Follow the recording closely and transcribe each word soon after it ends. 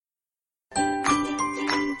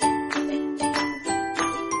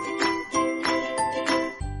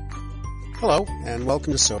Hello, and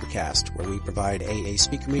welcome to Sobercast, where we provide AA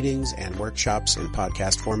speaker meetings and workshops in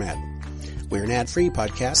podcast format. We're an ad-free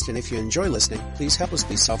podcast, and if you enjoy listening, please help us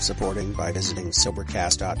be self-supporting by visiting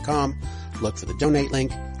Sobercast.com, look for the donate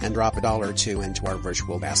link, and drop $1 or $2 into our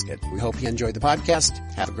virtual basket. We hope you enjoyed the podcast.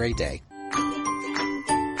 Have a great day.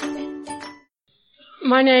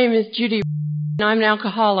 My name is Judy, and I'm an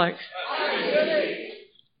alcoholic.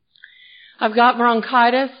 I've got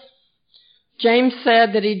bronchitis. James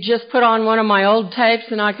said that he'd just put on one of my old tapes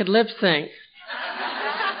and I could lip sync.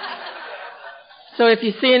 So if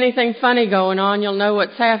you see anything funny going on, you'll know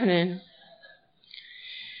what's happening.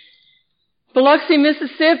 Biloxi,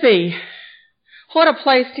 Mississippi. What a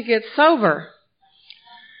place to get sober.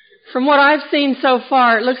 From what I've seen so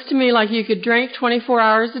far, it looks to me like you could drink 24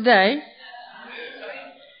 hours a day.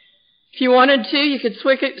 If you wanted to, you could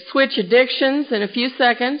switch addictions in a few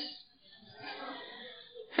seconds.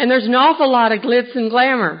 And there's an awful lot of glitz and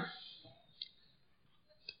glamour.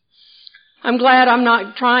 I'm glad I'm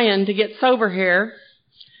not trying to get sober here,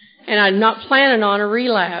 and I'm not planning on a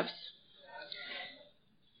relapse.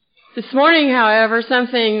 This morning, however,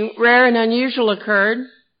 something rare and unusual occurred.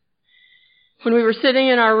 When we were sitting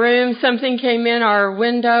in our room, something came in our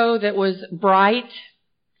window that was bright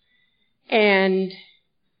and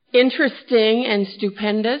interesting and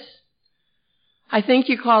stupendous. I think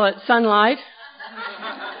you call it sunlight.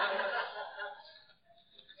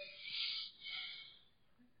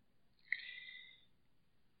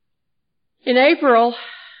 In April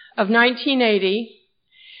of 1980,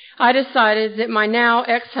 I decided that my now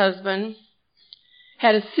ex-husband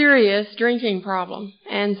had a serious drinking problem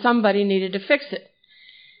and somebody needed to fix it.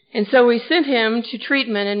 And so we sent him to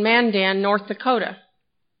treatment in Mandan, North Dakota.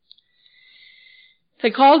 They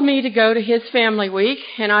called me to go to his family week,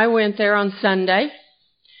 and I went there on Sunday.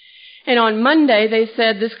 And on Monday, they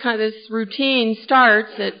said this routine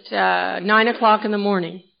starts at 9 o'clock in the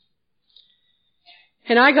morning.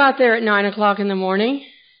 And I got there at 9 o'clock in the morning,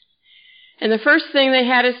 and the first thing they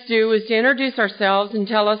had us do was to introduce ourselves and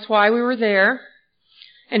tell us why we were there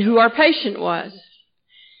and who our patient was.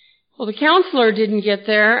 Well, the counselor didn't get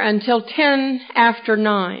there until 10 after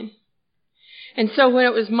 9. And so when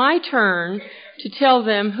it was my turn to tell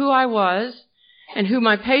them who I was and who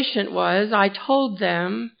my patient was, I told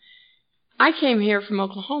them, I came here from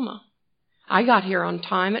Oklahoma. I got here on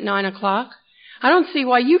time at 9 o'clock. I don't see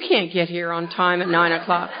why you can't get here on time at 9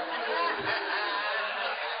 o'clock.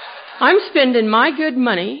 I'm spending my good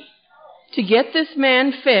money to get this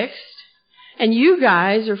man fixed, and you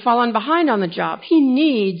guys are falling behind on the job. He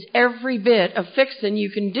needs every bit of fixing you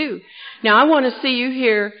can do. Now, I want to see you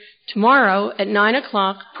here tomorrow at 9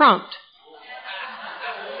 o'clock prompt.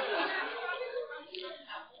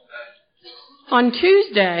 On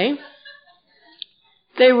Tuesday,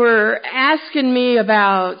 they were asking me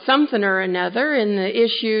about something or another, and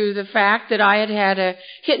the fact that I had a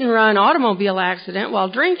hit-and-run automobile accident while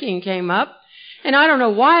drinking came up. And I don't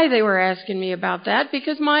know why they were asking me about that,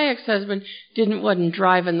 because my ex-husband wasn't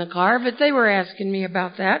driving the car, but they were asking me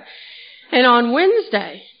about that. And on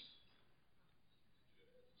Wednesday,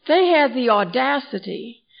 they had the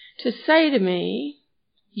audacity to say to me,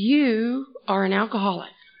 "You are an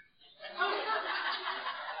alcoholic."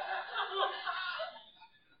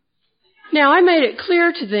 Now, I made it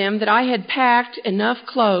clear to them that I had packed enough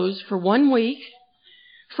clothes for 1 week,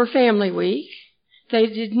 for family week. They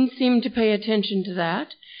didn't seem to pay attention to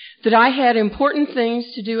that I had important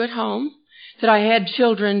things to do at home, that I had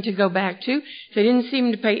children to go back to. They didn't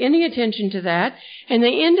seem to pay any attention to that, and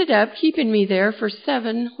they ended up keeping me there for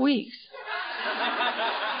 7 weeks.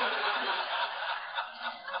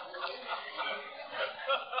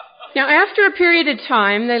 Now, after a period of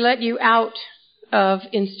time, they let you out of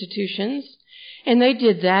institutions, and they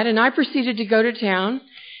did that, and I proceeded to go to town,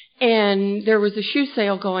 and there was a shoe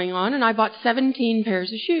sale going on, and I bought 17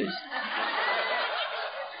 pairs of shoes.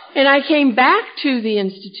 And I came back to the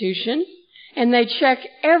institution, and they check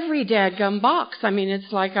every dadgum box. I mean,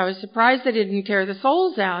 it's like I was surprised they didn't tear the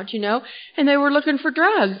soles out, and they were looking for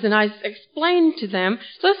drugs, and I explained to them,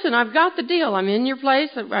 listen, I've got the deal. I'm in your place.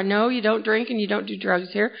 I know you don't drink and you don't do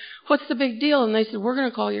drugs here. What's the big deal? And they said, we're going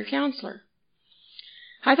to call your counselor.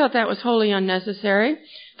 I thought that was wholly unnecessary.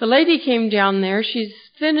 The lady came down there. She's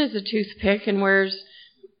thin as a toothpick and wears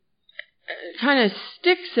kind of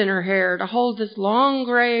sticks in her hair to hold this long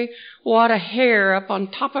gray wad of hair up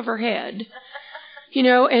on top of her head.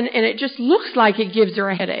 And it just looks like it gives her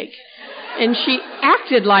a headache. And she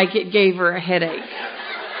acted like it gave her a headache.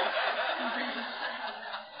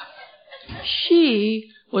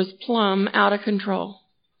 She was plumb out of control.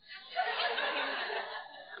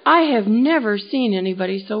 I have never seen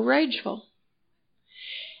anybody so rageful.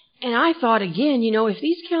 And I thought again, if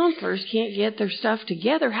these counselors can't get their stuff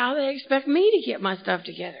together, how do they expect me to get my stuff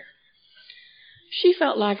together? She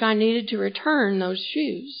felt like I needed to return those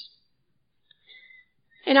shoes.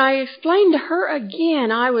 And I explained to her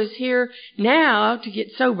again, I was here now to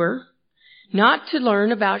get sober, not to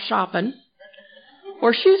learn about shopping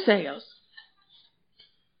or shoe sales.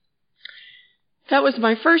 That was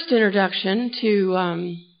my first introduction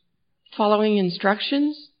to following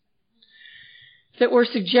instructions that were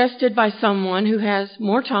suggested by someone who has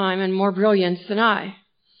more time and more brilliance than I.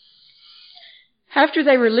 After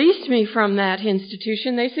they released me from that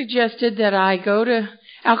institution, they suggested that I go to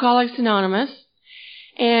Alcoholics Anonymous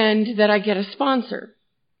and that I get a sponsor.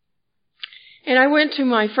 And I went to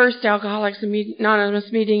my first Alcoholics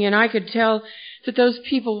Anonymous meeting, and I could tell that those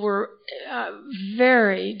people were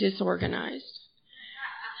very disorganized.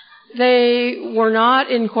 They were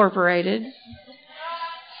not incorporated.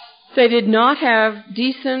 They did not have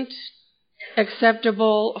decent,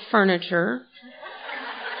 acceptable furniture.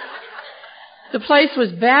 The place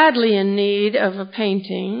was badly in need of a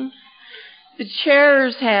painting. The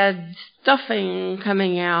chairs had stuffing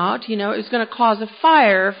coming out. It was going to cause a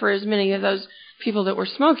fire for as many of those people that were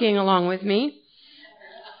smoking along with me.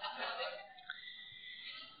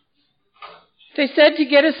 They said to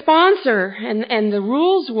get a sponsor, and the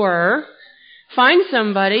rules were, find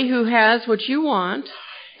somebody who has what you want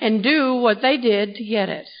and do what they did to get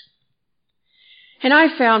it. And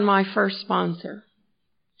I found my first sponsor.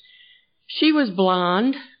 She was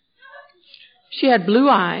blonde. She had blue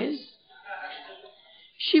eyes.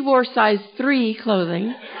 She wore size 3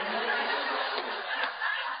 clothing.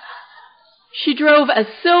 She drove a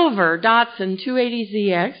silver Datsun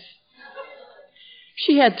 280ZX.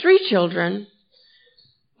 She had 3 children,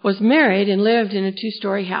 was married, and lived in a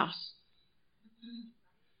 2-story house.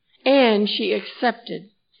 And she accepted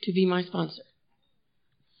to be my sponsor.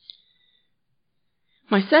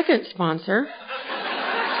 My second sponsor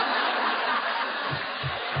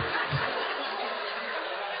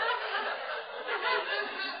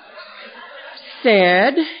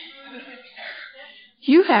said,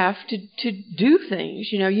 you have to do things.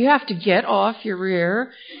 You have to get off your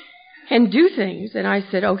rear and do things. And I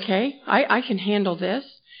said, okay, I can handle this.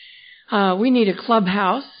 We need a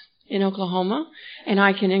clubhouse in Oklahoma, and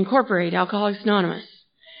I can incorporate Alcoholics Anonymous.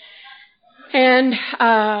 And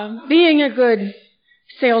being a good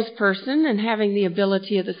salesperson and having the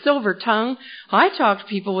ability of the silver tongue, I talked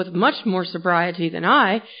people with much more sobriety than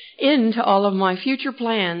I into all of my future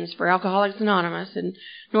plans for Alcoholics Anonymous in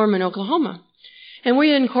Norman, Oklahoma. And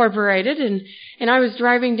we incorporated, and I was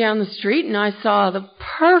driving down the street, and I saw the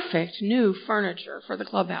perfect new furniture for the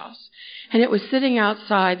clubhouse. And it was sitting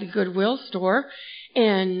outside the Goodwill store,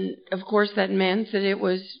 and of course that meant that it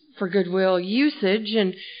was for Goodwill usage,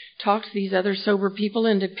 and talked these other sober people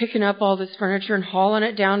into picking up all this furniture and hauling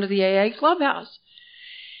it down to the AA clubhouse.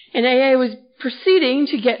 And AA was proceeding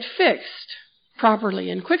to get fixed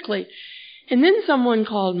properly and quickly. And then someone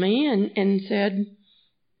called me and said,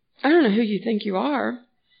 I don't know who you think you are,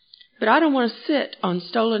 but I don't want to sit on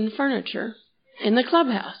stolen furniture in the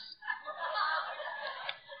clubhouse.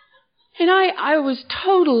 And I was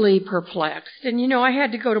totally perplexed. And, I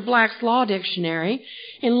had to go to Black's Law Dictionary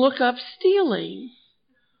and look up stealing.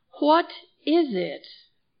 What is it?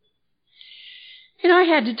 And I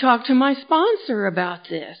had to talk to my sponsor about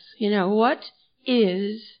this. What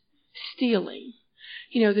is stealing?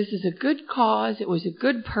 This is a good cause. It was a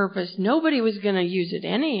good purpose. Nobody was going to use it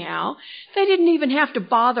anyhow. They didn't even have to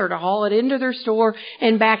bother to haul it into their store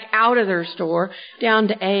and back out of their store down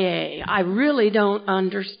to AA. I really don't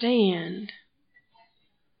understand.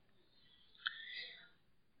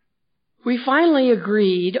 We finally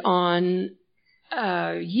agreed on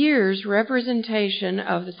year's representation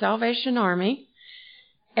of the Salvation Army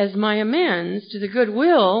as my amends to the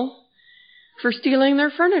Goodwill for stealing their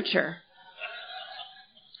furniture.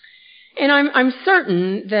 And I'm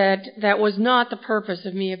certain that was not the purpose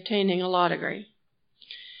of me obtaining a law degree.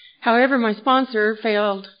 However, my sponsor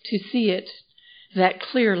failed to see it that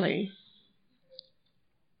clearly.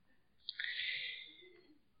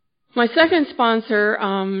 My second sponsor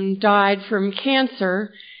died from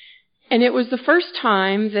cancer, and it was the first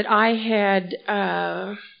time that I had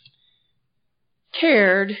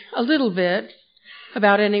cared a little bit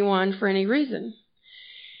about anyone for any reason.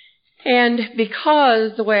 And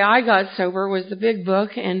because the way I got sober was the big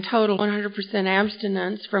book and total 100%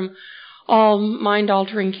 abstinence from all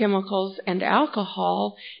mind-altering chemicals and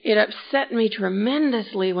alcohol, it upset me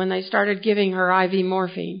tremendously when they started giving her IV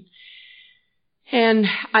morphine. And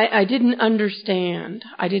I didn't understand.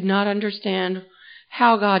 I did not understand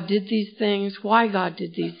how God did these things, why God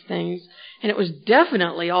did these things, and it was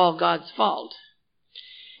definitely all God's fault.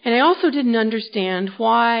 And I also didn't understand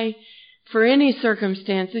why, for any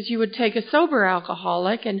circumstances, you would take a sober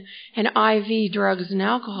alcoholic and IV drugs and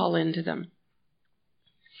alcohol into them.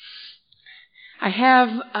 I have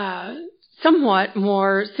somewhat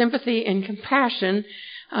more sympathy and compassion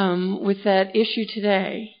with that issue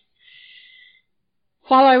today.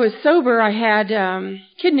 While I was sober, I had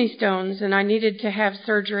kidney stones, and I needed to have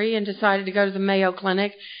surgery and decided to go to the Mayo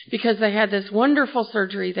Clinic because they had this wonderful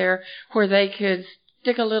surgery there where they could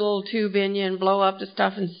stick a little tube in you and blow up the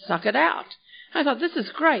stuff and suck it out. I thought, this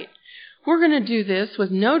is great. We're going to do this with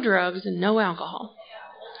no drugs and no alcohol.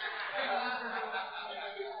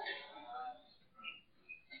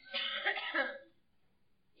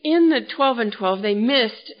 In the 12 and 12, they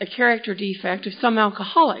missed a character defect of some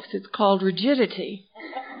alcoholics. It's called rigidity.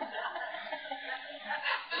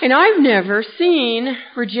 And I've never seen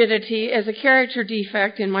rigidity as a character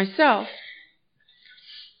defect in myself.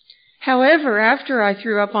 However, after I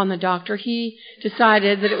threw up on the doctor, he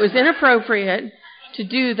decided that it was inappropriate to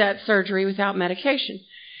do that surgery without medication.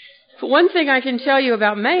 But one thing I can tell you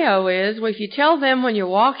about Mayo is, well, if you tell them when you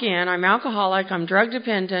walk in, I'm alcoholic, I'm drug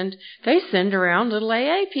dependent, they send around little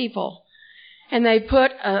AA people. And they put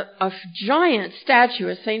a giant statue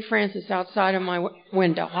of St. Francis outside of my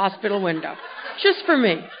window, hospital window, just for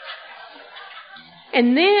me.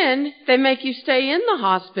 And then they make you stay in the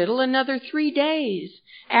hospital another 3 days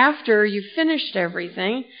after you've finished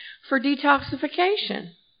everything for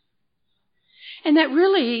detoxification. And that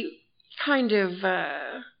really kind of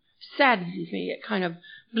saddened me. It kind of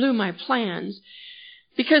blew my plans.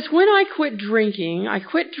 Because when I quit drinking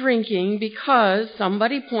because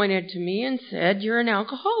somebody pointed to me and said, you're an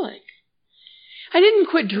alcoholic. I didn't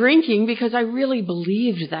quit drinking because I really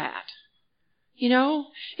believed that. You know,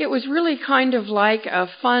 it was really kind of like a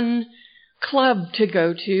fun club to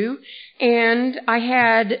go to, and I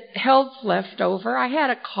had health left over. I had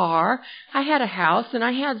a car, I had a house, and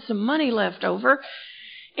I had some money left over,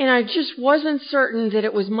 and I just wasn't certain that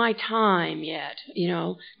it was my time yet,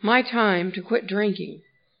 my time to quit drinking.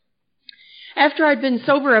 After I'd been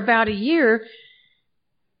sober about a year,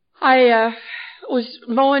 I was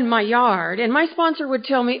mowing my yard, and my sponsor would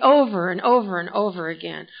tell me over and over and over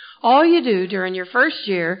again, all you do during your first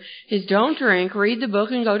year is don't drink, read the book,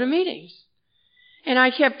 and go to meetings. And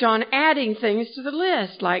I kept on adding things to the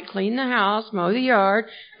list, like clean the house, mow the yard,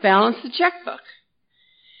 balance the checkbook.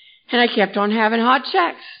 And I kept on having hot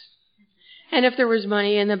checks. And if there was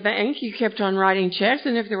money in the bank, you kept on writing checks.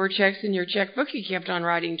 And if there were checks in your checkbook, you kept on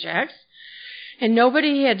writing checks. And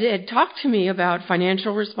nobody had talked to me about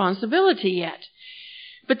financial responsibility yet.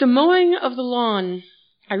 But the mowing of the lawn,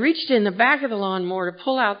 I reached in the back of the lawnmower to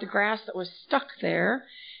pull out the grass that was stuck there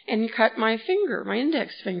and cut my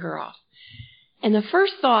index finger off. And the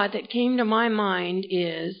first thought that came to my mind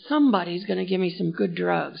is, somebody's going to give me some good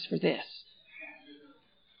drugs for this.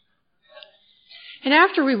 And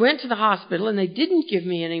after we went to the hospital and they didn't give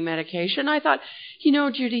me any medication, I thought,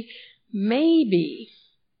 Judy, maybe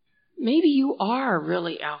you are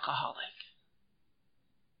really alcoholic.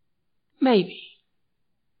 Maybe.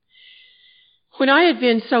 When I had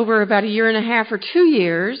been sober about 1.5 years or 2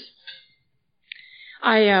 years,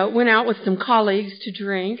 I went out with some colleagues to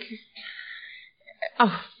drink.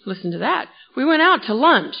 Oh, listen to that. We went out to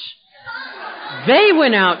lunch. They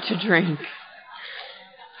went out to drink.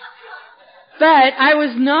 But I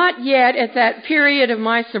was not yet at that period of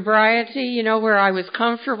my sobriety, where I was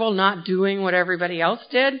comfortable not doing what everybody else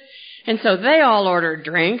did. And so they all ordered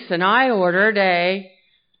drinks, and I ordered a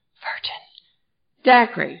virgin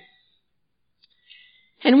daiquiri.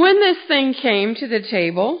 And when this thing came to the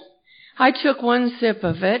table, I took one sip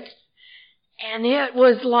of it, and it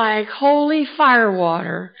was like holy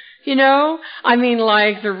firewater,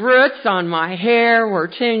 like the roots on my hair were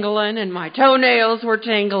tingling and my toenails were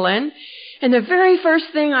tingling. And the very first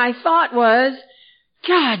thing I thought was,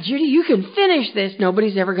 God, Judy, you can finish this.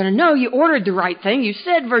 Nobody's ever going to know you ordered the right thing. You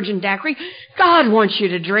said virgin daiquiri. God wants you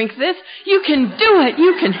to drink this. You can do it.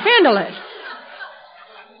 You can handle it.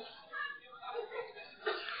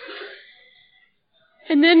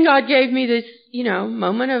 And then God gave me this,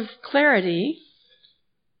 moment of clarity.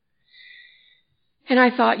 And I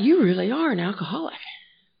thought, you really are an alcoholic.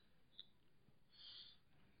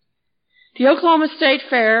 The Oklahoma State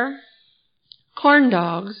Fair, corn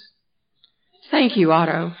dogs. Thank you,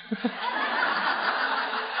 Otto.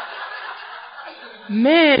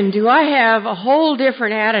 Man, do I have a whole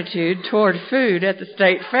different attitude toward food at the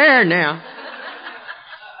state fair now.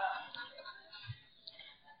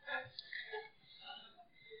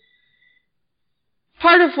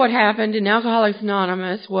 part of what happened in Alcoholics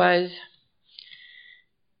Anonymous was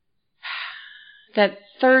that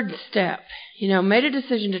third step, made a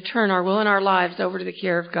decision to turn our will and our lives over to the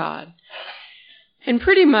care of God. And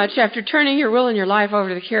pretty much after turning your will and your life over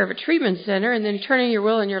to the care of a treatment center and then turning your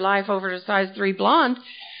will and your life over to size 3 blonde,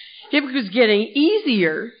 it was getting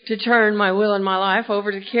easier to turn my will and my life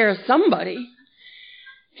over to the care of somebody.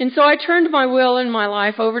 And so I turned my will and my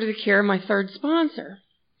life over to the care of my third sponsor.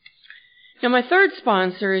 Now, my third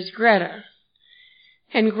sponsor is Greta.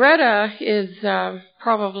 And Greta is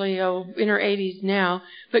probably in her 80s now,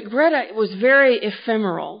 but Greta was very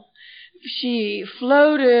ephemeral. She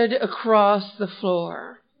floated across the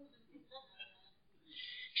floor.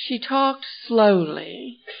 She talked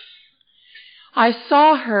slowly. I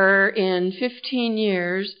saw her in 15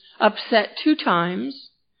 years upset 2 times.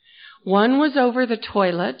 One was over the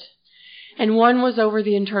toilet, and one was over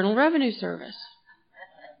the Internal Revenue Service.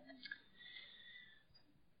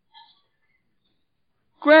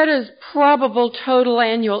 Greta's probable total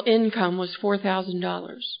annual income was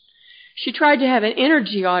 $4,000. She tried to have an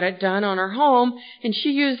energy audit done on her home, and she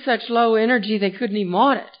used such low energy they couldn't even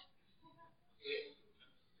audit.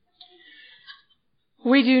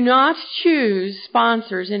 We do not choose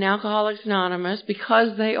sponsors in Alcoholics Anonymous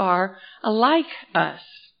because they are alike us.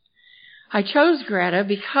 I chose Greta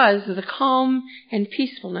because of the calm and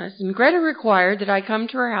peacefulness, and Greta required that I come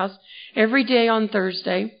to her house every day on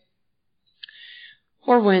Thursday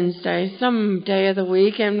or Wednesday, some day of the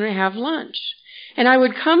week, and have lunch. And I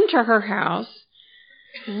would come to her house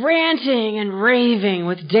ranting and raving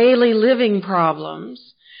with daily living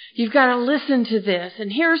problems. You've got to listen to this,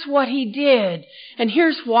 and here's what he did, and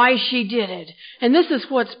here's why she did it, and this is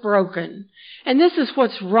what's broken, and this is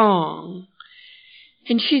what's wrong.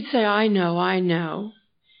 And she'd say, I know.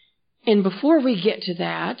 And before we get to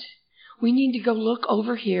that, we need to go look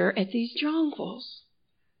over here at these jonquils.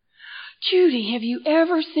 Judy, have you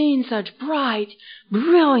ever seen such bright,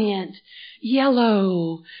 brilliant,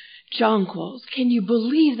 yellow jonquils? Can you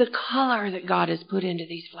believe the color that God has put into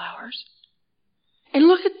these flowers? And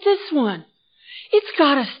look at this one. It's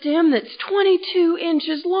got a stem that's 22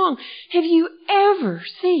 inches long. Have you ever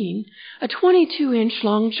seen a 22-inch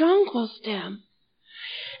long jonquil stem?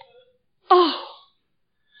 Oh,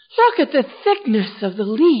 look at the thickness of the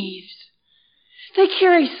leaves. They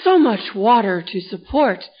carry so much water to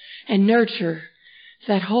support and nurture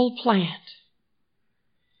that whole plant.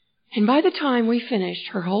 And by the time we finished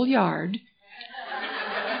her whole yard,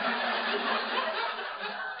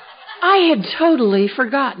 I had totally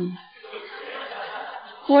forgotten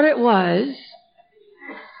what it was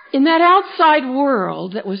in that outside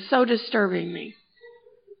world that was so disturbing me.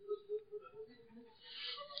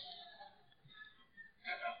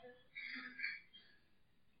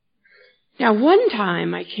 Now, one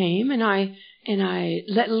time I came and I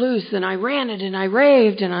let loose and I ranted and I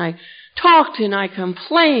raved and I talked and I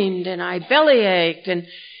complained and I bellyached, and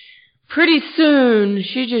pretty soon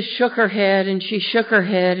she just shook her head and she shook her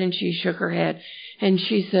head and she shook her head and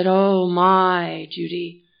she said, oh my,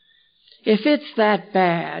 Judy, if it's that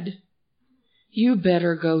bad, you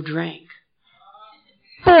better go drink.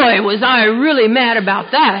 Boy, was I really mad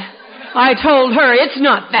about that. I told her, it's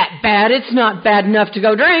not that bad. It's not bad enough to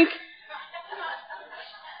go drink.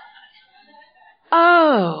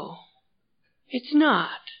 Oh, it's not.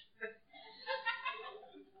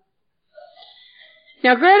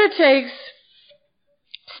 Now, Greta takes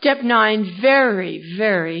step 9 very,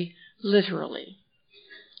 very literally.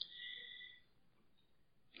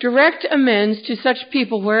 Direct amends to such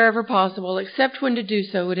people wherever possible, except when to do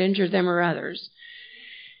so would injure them or others.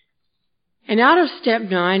 And out of step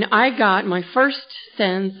 9, I got my first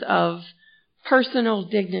sense of personal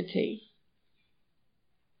dignity.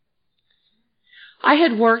 I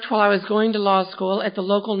had worked while I was going to law school at the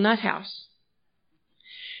local nut house.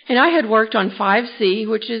 And I had worked on 5C,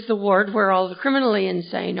 which is the ward where all the criminally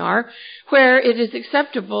insane are, where it is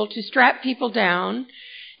acceptable to strap people down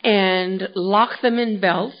and lock them in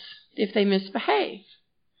belts if they misbehave.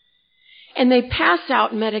 And they pass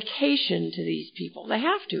out medication to these people. They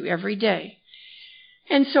have to every day.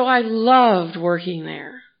 And so I loved working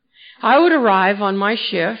there. I would arrive on my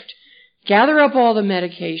shift, gather up all the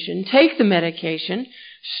medication, take the medication,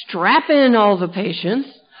 strap in all the patients,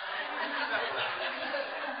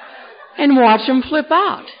 and watch them flip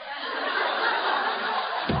out.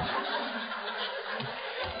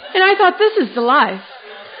 And I thought, this is the life.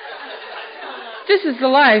 This is the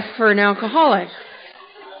life for an alcoholic.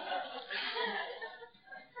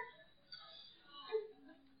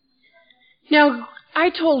 Now, what I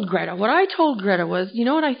told Greta was, you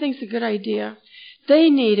know what I think is a good idea?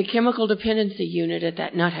 They need a chemical dependency unit at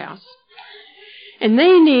that nut house. And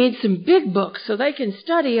they need some big books so they can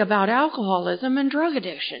study about alcoholism and drug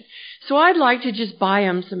addiction. So I'd like to just buy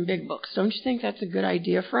them some big books. Don't you think that's a good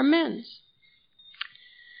idea for a men's?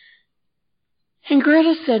 And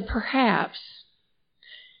Greta said, perhaps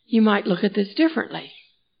you might look at this differently.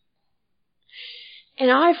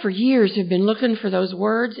 And I, for years, have been looking for those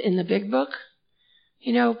words in the big book.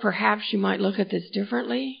 You know, perhaps you might look at this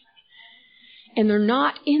differently. And they're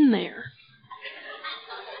not in there.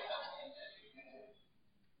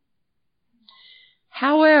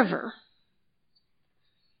 However,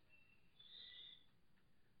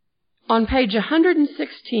 on page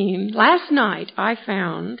 116, last night I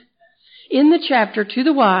found in the chapter to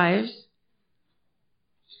the wives,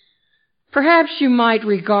 perhaps you might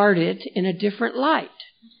regard it in a different light.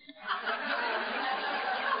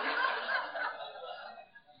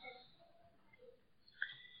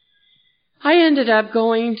 I ended up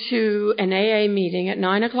going to an AA meeting at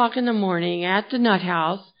 9 o'clock in the morning at the Nut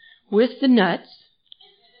House with the nuts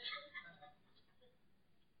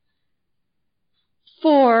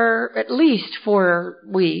for at least 4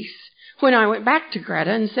 weeks, when I went back to Greta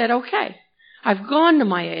and said, okay, I've gone to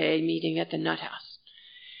my AA meeting at the Nut House.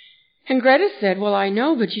 And Greta said, well, I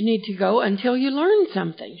know, but you need to go until you learn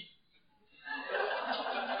something.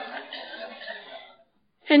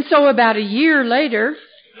 And so about a year later,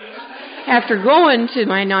 after going to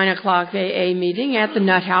my 9 o'clock AA meeting at the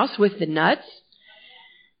Nut House with the nuts,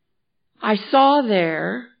 I saw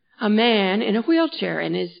there a man in a wheelchair,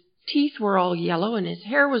 and his teeth were all yellow and his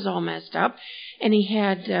hair was all messed up, and he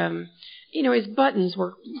had, his buttons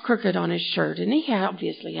were crooked on his shirt, and he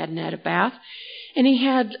obviously hadn't had a bath, and he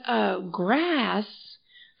had grass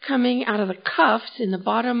coming out of the cuffs in the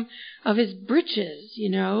bottom of his breeches,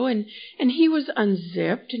 and he was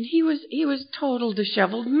unzipped, and he was total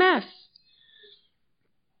disheveled mess.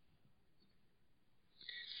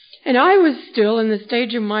 And I was still in the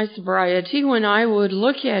stage of my sobriety when I would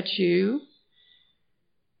look at you,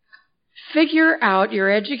 figure out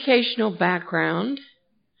your educational background,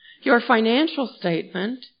 your financial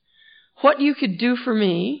statement, what you could do for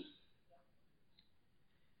me,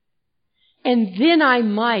 and then I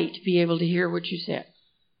might be able to hear what you said.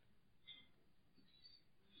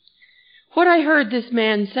 What I heard this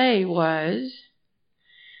man say was,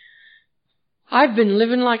 I've been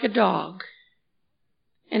living like a dog,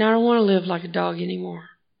 and I don't want to live like a dog anymore.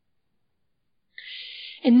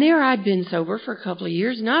 And there I'd been sober for a couple of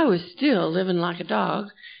years, and I was still living like a dog,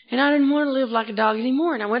 and I didn't want to live like a dog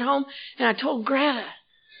anymore. And I went home, and I told Greta,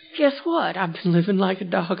 guess what? I've been living like a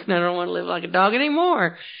dog, and I don't want to live like a dog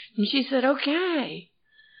anymore. And she said, okay,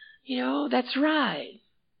 that's right.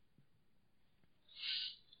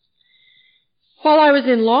 While I was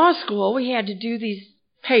in law school, we had to do these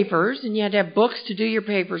papers, and you had to have books to do your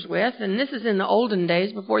papers with, and this is in the olden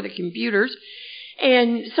days before the computers.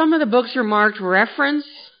 And some of the books are marked reference,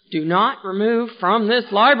 do not remove from this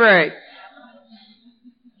library.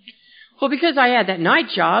 Well, because I had that night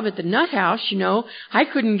job at the Nut House, I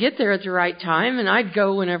couldn't get there at the right time, and I'd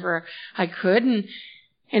go whenever I could,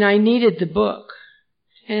 and I needed the book.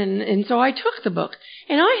 And so I took the book.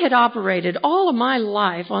 And I had operated all of my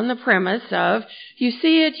life on the premise of, you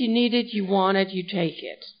see it, you need it, you want it, you take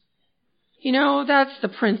it. That's the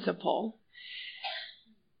principle.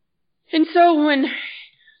 And so when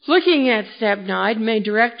looking at Step 9, made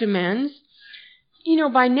direct amends,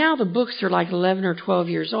 by now the books are like 11 or 12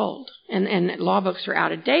 years old. And law books are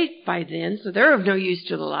out of date by then, so they're of no use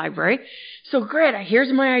to the library. So Greta,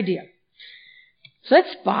 here's my idea.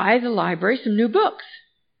 Let's buy the library some new books.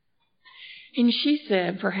 And she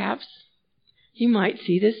said, perhaps you might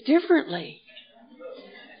see this differently.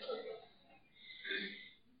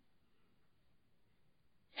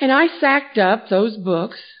 And I sacked up those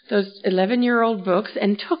books, those 11-year-old books,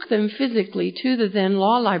 and took them physically to the then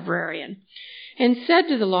law librarian. And said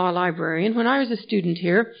to the law librarian, when I was a student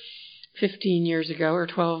here, 15 years ago or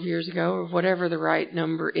 12 years ago or whatever the right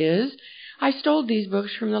number is, I stole these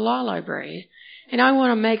books from the law library. And I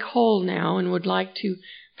want to make whole now and would like to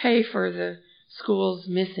pay for the schools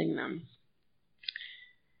missing them.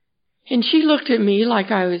 And she looked at me like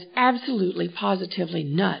I was absolutely, positively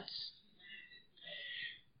nuts.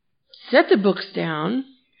 Set the books down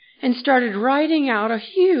and started writing out a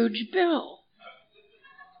huge bill,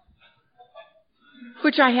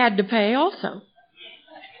 which I had to pay also.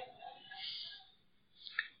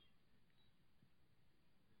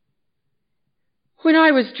 When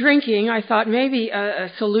I was drinking, I thought maybe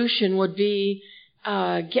a solution would be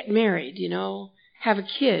get married, have a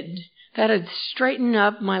kid. That'd straighten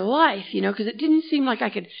up my life, because it didn't seem like I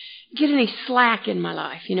could get any slack in my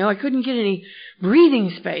life. I couldn't get any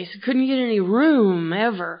breathing space. I couldn't get any room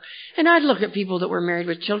ever. And I'd look at people that were married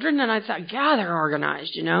with children and I thought, God, they're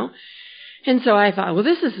organized, And so I thought, well,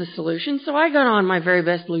 this is the solution. So I got on my very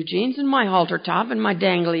best blue jeans and my halter top and my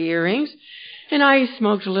dangly earrings. And I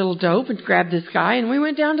smoked a little dope and grabbed this guy and we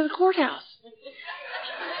went down to the courthouse.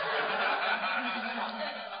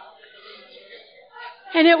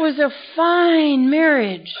 And it was a fine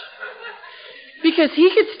marriage. Because he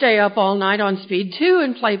could stay up all night on speed 2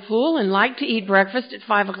 and play pool and like to eat breakfast at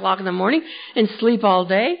 5 o'clock in the morning and sleep all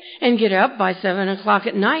day and get up by 7 o'clock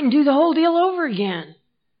at night and do the whole deal over again.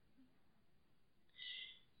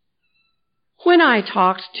 When I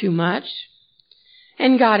talked too much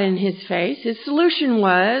and got in his face, his solution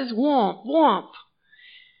was womp, womp.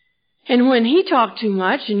 And when he talked too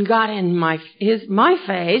much and got in my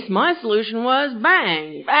face, my solution was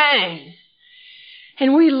bang, bang.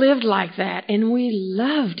 And we lived like that, and we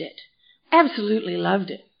loved it. Absolutely loved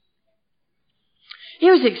it. It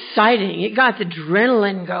was exciting. It got the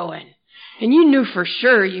adrenaline going. And you knew for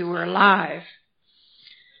sure you were alive.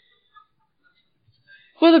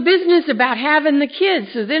 Well, the business about having the kid.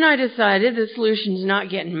 So then I decided the solution's not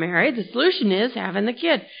getting married. The solution is having the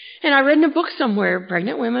kid. And I read in a book somewhere,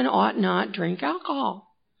 pregnant women ought not drink alcohol.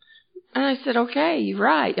 And I said, okay, you're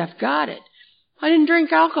right. I've got it. I didn't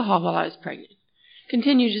drink alcohol while I was pregnant.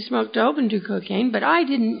 Continued to smoke dope and do cocaine, but I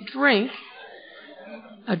didn't drink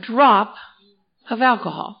a drop of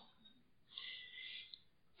alcohol.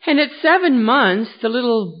 And at 7 months, the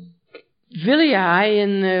little villi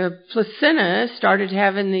in the placenta started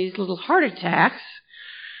having these little heart attacks,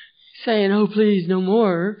 saying, oh, please, no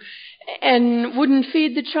more, and wouldn't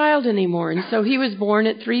feed the child anymore. And so he was born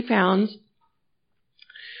at 3 pounds,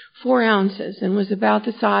 4 ounces, and was about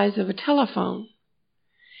the size of a telephone.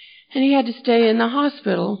 And he had to stay in the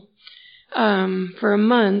hospital for a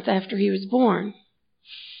month after he was born.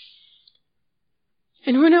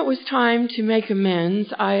 And when it was time to make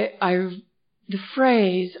amends, the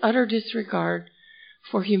phrase utter disregard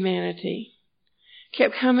for humanity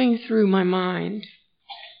kept coming through my mind.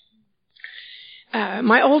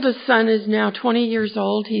 My oldest son is now 20 years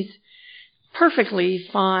old. He's perfectly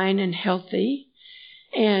fine and healthy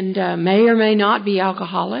and may or may not be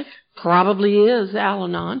alcoholic. Probably is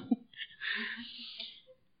Al-Anon.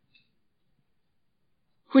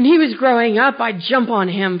 When he was growing up, I'd jump on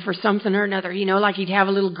him for something or another. Like he'd have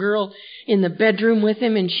a little girl in the bedroom with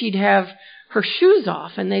him and she'd have her shoes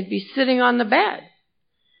off and they'd be sitting on the bed.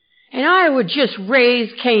 And I would just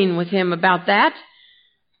raise Cain with him about that.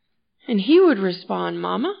 And he would respond,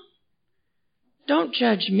 Mama, don't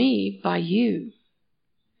judge me by you.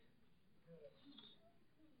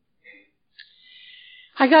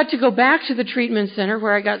 I got to go back to the treatment center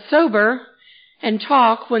where I got sober and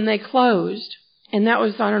talk when they closed. And that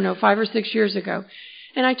was, 5 or 6 years ago.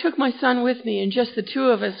 And I took my son with me, and just the two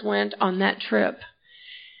of us went on that trip.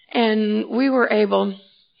 And we were able,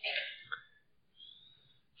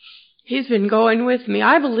 he's been going with me.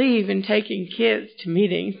 I believe in taking kids to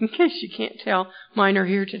meetings. In case you can't tell, mine are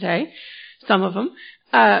here today, some of them.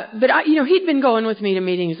 But he'd been going with me to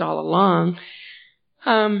meetings all along.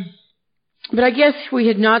 But I guess we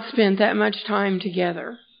had not spent that much time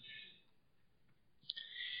together.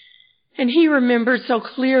 And he remembered so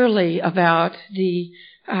clearly about the,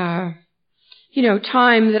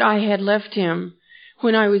 time that I had left him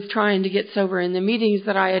when I was trying to get sober in the meetings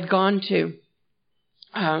that I had gone to,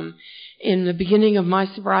 in the beginning of my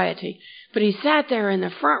sobriety. But he sat there in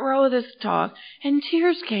the front row of this talk and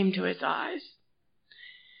tears came to his eyes.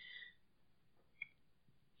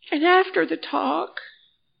 And after the talk,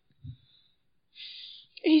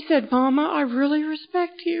 he said, Mama, I really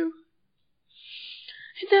respect you.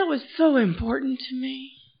 And that was so important to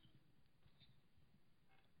me.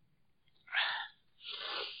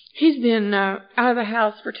 He's been out of the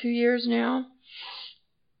house for 2 years now.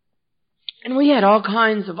 And we had all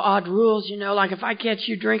kinds of odd rules, like if I catch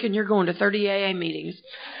you drinking, you're going to 30 AA meetings.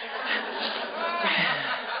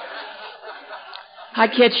 I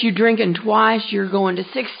catch you drinking twice, you're going to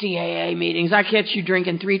 60 AA meetings. I catch you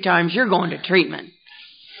drinking 3 times, you're going to treatment.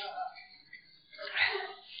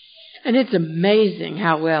 And it's amazing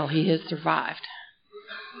how well he has survived.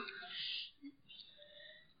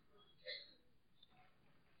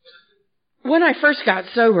 When I first got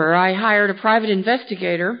sober, I hired a private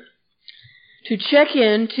investigator to check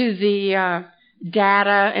into the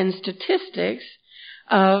data and statistics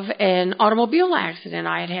of an automobile accident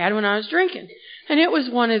I had when I was drinking. And it was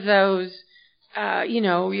one of those,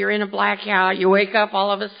 you're in a blackout, you wake up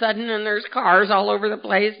all of a sudden and there's cars all over the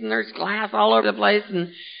place and there's glass all over the place and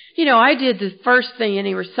I did the first thing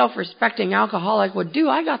any self-respecting alcoholic would do.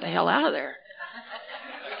 I got the hell out of there.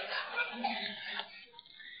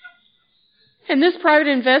 And this private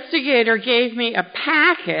investigator gave me a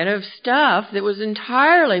packet of stuff that was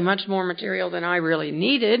entirely much more material than I really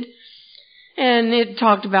needed. And it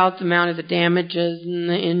talked about the amount of the damages and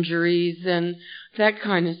the injuries and that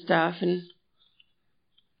kind of stuff. And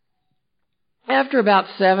after about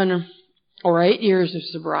 7 or 8 years of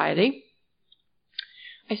sobriety,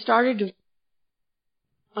 I started to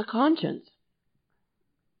a conscience.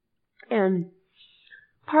 And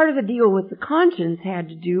part of the deal with the conscience had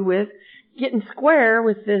to do with getting square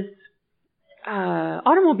with this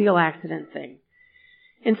automobile accident thing.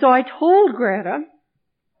 And so I told Greta,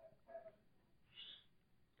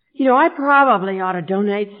 I probably ought to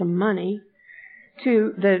donate some money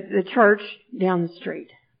to the church down the street.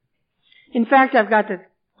 In fact, I've got this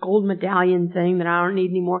gold medallion thing that I don't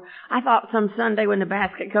need anymore. I thought some Sunday when the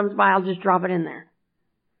basket comes by, I'll just drop it in there.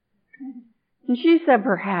 And she said,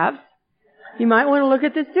 perhaps you might want to look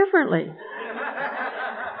at this differently.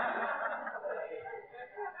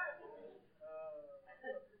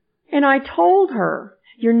 And I told her,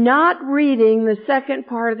 you're not reading the second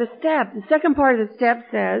part of the step. The second part of the step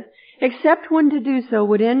says, except when to do so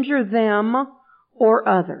would injure them or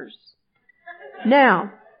others.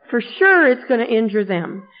 Now, for sure it's going to injure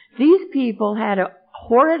them. These people had a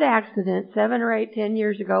horrid accident 7 or 8, 10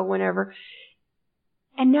 years ago, whenever,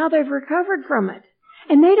 and now they've recovered from it.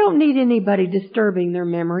 And they don't need anybody disturbing their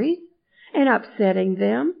memories and upsetting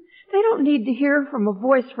them. They don't need to hear from a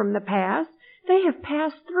voice from the past. They have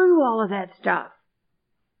passed through all of that stuff.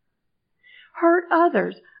 Hurt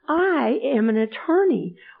others. I am an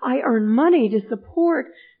attorney. I earn money to support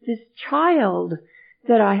this child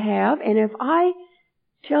that I have, and if I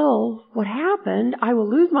tell what happened, I will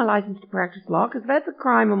lose my license to practice law, because that's a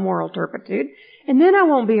crime of moral turpitude, and then I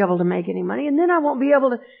won't be able to make any money, and then I won't be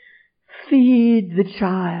able to feed the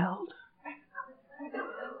child.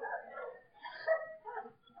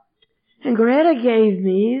 And Greta gave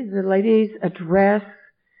me the lady's address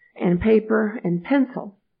and paper and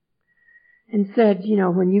pencil and said,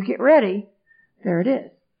 when you get ready, there it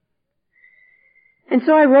is. And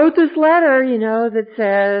so I wrote this letter, that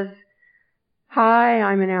says, hi,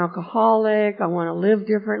 I'm an alcoholic. I want to live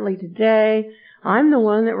differently today. I'm the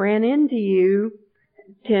one that ran into you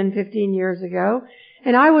 10, 15 years ago,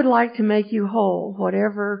 and I would like to make you whole,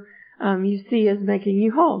 whatever you see as making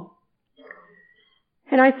you whole.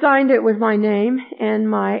 And I signed it with my name and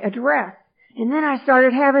my address. And then I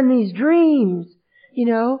started having these dreams.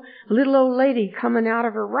 A little old lady coming out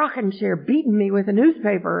of her rocking chair beating me with a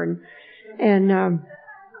newspaper, and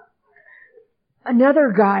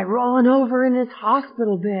another guy rolling over in his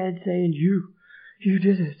hospital bed saying, you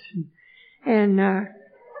did it. And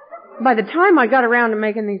by the time I got around to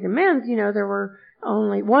making these amends, there were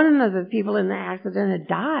only one of the people in the accident had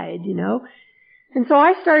died, And so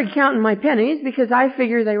I started counting my pennies, because I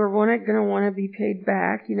figured they were going to want to be paid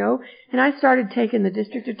back, And I started taking the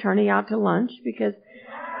district attorney out to lunch, because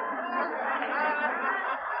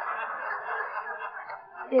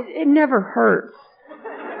it never hurts.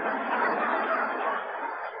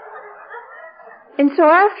 And so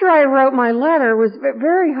after I wrote my letter, it was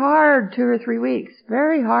very hard 2 or 3 weeks.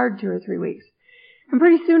 Very hard 2 or 3 weeks. And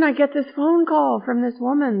pretty soon I get this phone call from this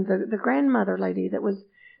woman, the grandmother lady that was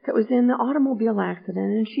in the automobile accident,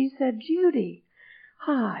 and she said, Judy,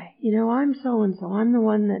 hi, I'm so-and-so. I'm the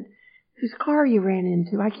one whose car you ran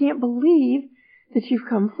into. I can't believe that you've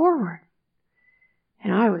come forward.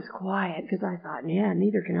 And I was quiet, because I thought, yeah,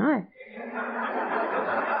 neither can I.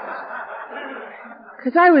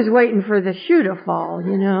 Because I was waiting for the shoe to fall,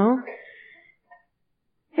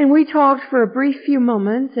 And we talked for a brief few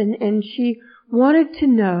moments, and she wanted to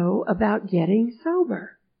know about getting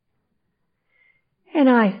sober. And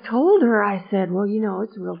I told her, I said, well,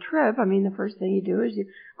 it's a real trip. I mean, the first thing you do is you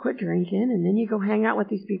quit drinking, and then you go hang out with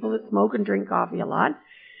these people that smoke and drink coffee a lot.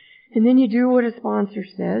 And then you do what a sponsor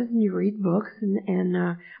says, and you read books, and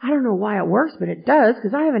I don't know why it works, but it does,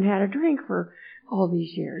 because I haven't had a drink for all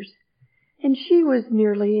these years. And she was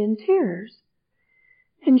nearly in tears.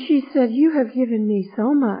 And she said, you have given me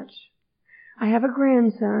so much. I have a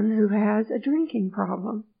grandson who has a drinking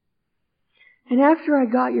problem. And after I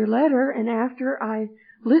got your letter, and after I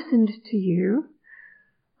listened to you,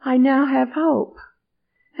 I now have hope.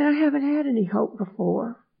 And I haven't had any hope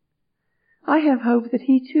before. I have hope that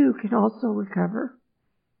he too can also recover.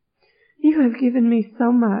 You have given me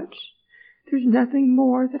so much. There's nothing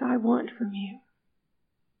more that I want from you.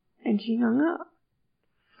 And she hung up.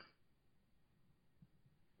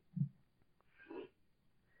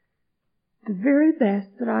 the very best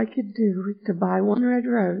that I could do was to buy one red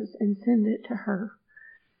rose and send it to her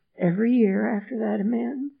every year after that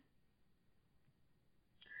amends.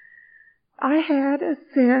 I had a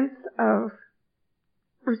sense of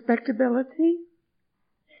respectability,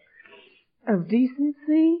 of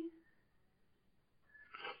decency,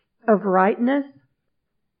 of rightness.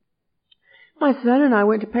 My son and I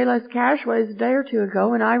went to Payless Cashways a day or two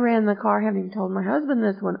ago, and I ran the car, I haven't even told my husband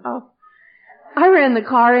this one. I ran the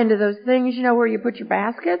car into those things, where you put your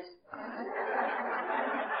baskets.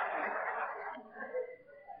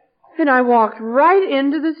 And I walked right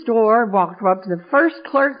into the store, walked up to the first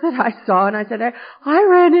clerk that I saw, and I said, I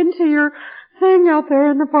ran into your thing out there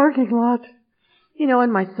in the parking lot.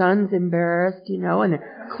 And my son's embarrassed, and the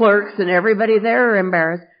clerks and everybody there are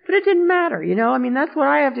embarrassed. But it didn't matter, that's what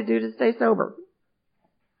I have to do to stay sober.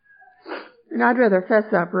 And I'd rather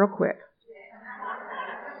fess up real quick.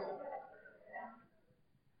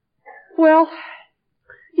 Well,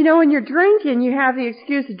 when you're drinking, you have the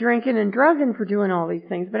excuse of drinking and drugging for doing all these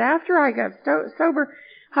things. But after I got sober,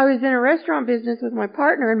 I was in a restaurant business with my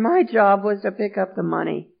partner, and my job was to pick up the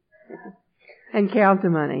money and count the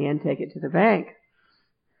money and take it to the bank.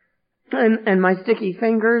 And my sticky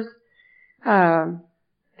fingers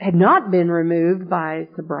had not been removed by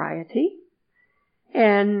sobriety.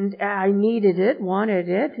 And I needed it, wanted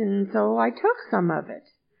it, and so I took some of it.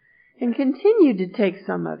 And continued to take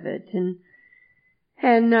some of it. And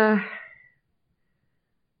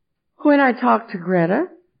when I talked to Greta,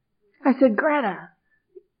 I said, Greta,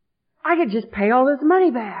 I could just pay all this money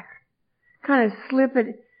back. Kind of slip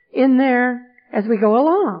it in there as we go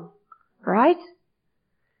along, right?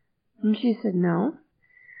 And she said, no,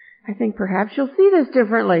 I think perhaps you'll see this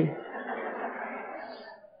differently.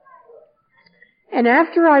 And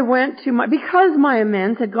after I went to because my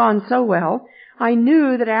amends had gone so well, I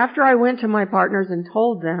knew that after I went to my partners and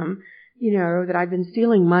told them, that I'd been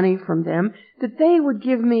stealing money from them, that they would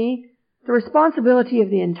give me the responsibility of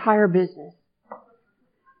the entire business.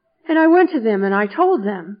 And I went to them and I told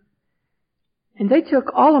them, and they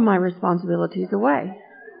took all of my responsibilities away.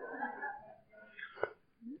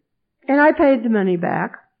 And I paid the money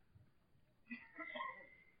back.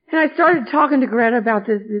 And I started talking to Greta about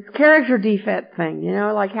this character defect thing,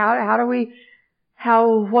 like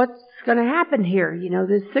what's going to happen here,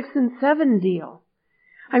 this 6 and 7 deal.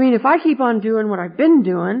 If I keep on doing what I've been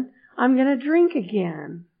doing, I'm going to drink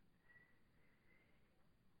again.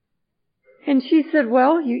 And she said,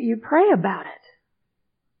 well, you pray about it.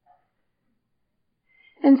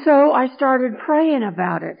 And so I started praying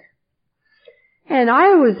about it. And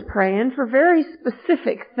I was praying for very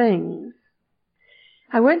specific things.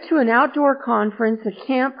 I went to an outdoor conference, a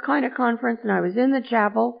camp kind of conference, and I was in the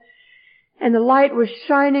chapel, and the light was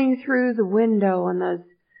shining through the window on those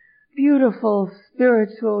beautiful,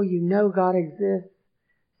 spiritual, God exists,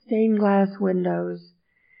 stained glass windows.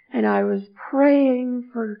 And I was praying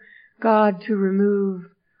for God to remove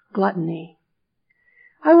gluttony.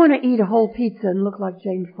 I want to eat a whole pizza and look like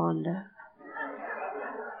Jane Fonda.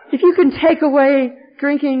 If you can take away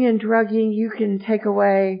drinking and drugging, you can take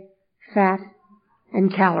away fat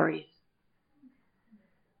and calories.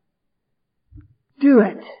 Do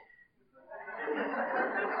it.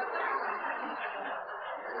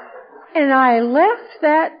 And I left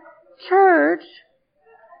that church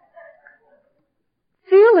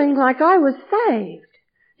feeling like I was saved.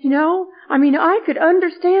 I could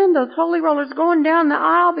understand those holy rollers going down the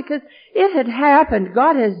aisle because it had happened.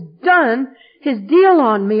 God has done His deal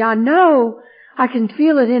on me. I know I can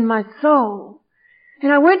feel it in my soul.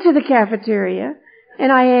 And I went to the cafeteria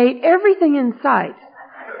and I ate everything in sight.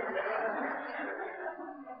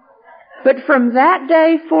 But from that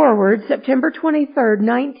day forward, September 23rd,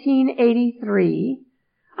 1983,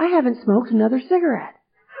 I haven't smoked another cigarette.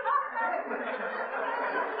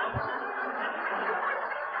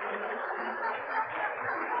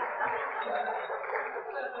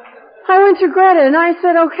 I went to Greta and I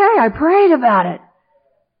said, okay, I prayed about it.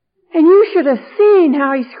 And you should have seen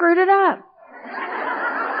how he screwed it up.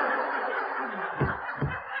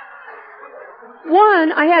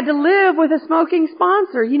 One, I had to live with a smoking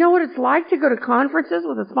sponsor. You know what it's like to go to conferences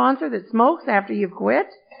with a sponsor that smokes after you've quit?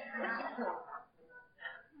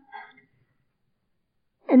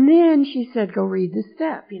 And then she said, go read the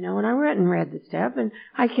step, and I went and read the step, and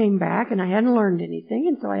I came back and I hadn't learned anything,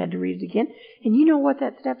 and so I had to read it again. And you know what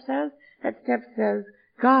that step says? That step says,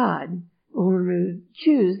 God will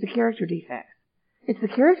choose the character defects. It's the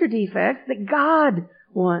character defects that God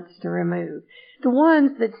wants to remove. The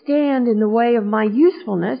ones that stand in the way of my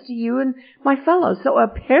usefulness to you and my fellows. So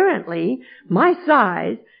apparently, my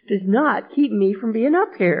size does not keep me from being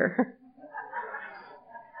up here.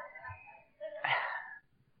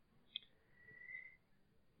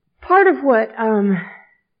 part of what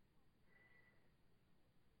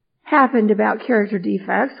happened about character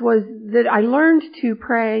defects was that I learned to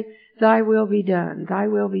pray, "Thy will be done, Thy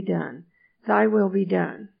will be done, Thy will be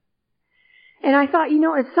done." And I thought,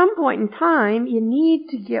 at some point in time, you need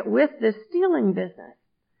to get with this stealing business.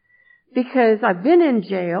 Because I've been in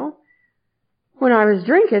jail when I was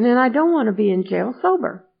drinking, and I don't want to be in jail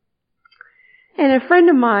sober. And a friend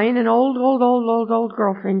of mine, an old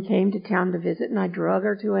girlfriend, came to town to visit, and I drug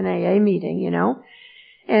her to an AA meeting,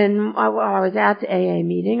 And while I was at the AA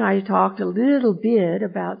meeting, I talked a little bit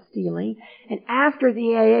about stealing. And after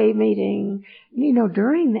the AA meeting,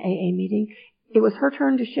 during the AA meeting, it was her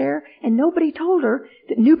turn to share, and nobody told her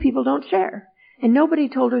that new people don't share. And nobody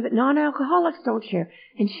told her that non-alcoholics don't share.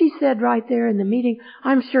 And she said right there in the meeting,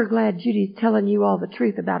 "I'm sure glad Judy's telling you all the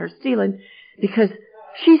truth about her stealing, because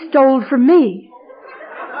she stole from me."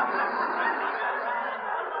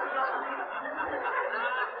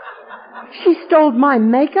 She stole my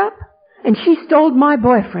makeup, and she stole my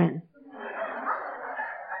boyfriend.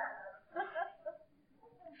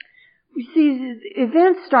 You see,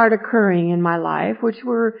 events start occurring in my life which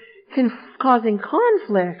were causing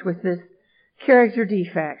conflict with this character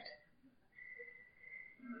defect.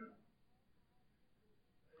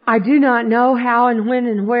 I do not know how and when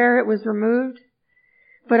and where it was removed,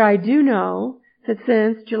 but I do know that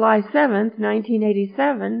since July 7th,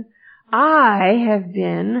 1987, I have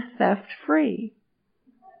been theft-free.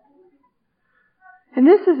 And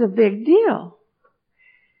this is a big deal.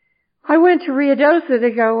 I went to Ruidoso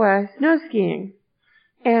to go snow skiing.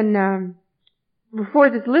 And before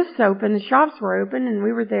the lifts opened, the shops were open, and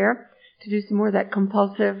we were there to do some more of that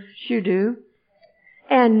compulsive shoe-do.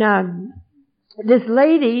 And this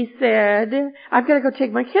lady said, "I've got to go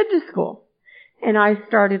take my kid to school." And I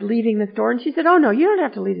started leaving the store, and she said, "Oh, no, you don't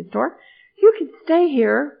have to leave the store. You can stay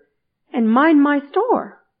here and mind my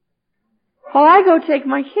store while I go take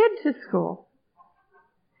my kid to school."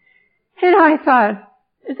 And I thought,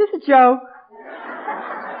 is this a joke?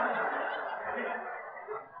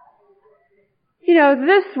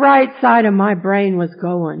 This right side of my brain was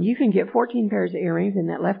going. You can get 14 pairs of earrings in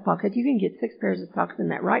that left pocket. You can get 6 pairs of socks in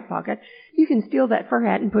that right pocket. You can steal that fur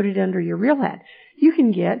hat and put it under your real hat. You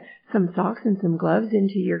can get some socks and some gloves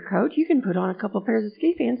into your coat. You can put on a couple pairs of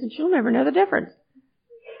ski pants, and she'll never know the difference.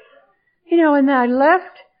 And that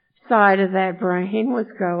left side of that brain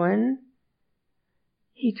was going,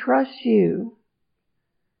 he trusts you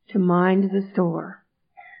to mind the store.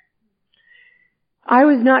 I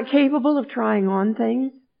was not capable of trying on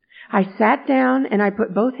things. I sat down and I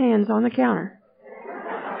put both hands on the counter.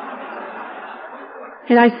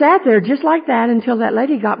 And I sat there just like that until that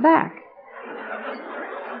lady got back.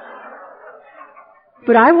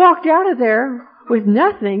 But I walked out of there with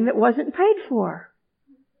nothing that wasn't paid for.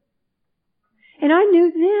 And I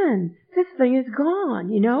knew then, this thing is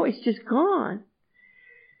gone, it's just gone.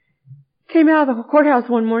 Came out of the courthouse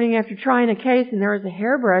one morning after trying a case, and there was a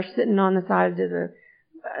hairbrush sitting on the side of the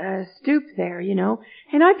stoop there,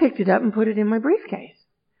 and I picked it up and put it in my briefcase.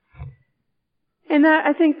 And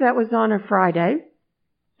I think that was on a Friday,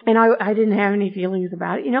 and I didn't have any feelings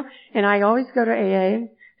about it, and I always go to AA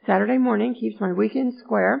Saturday morning, keeps my weekend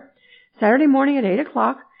square. Saturday morning at 8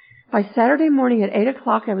 o'clock. By Saturday morning at 8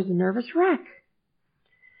 o'clock, I was a nervous wreck.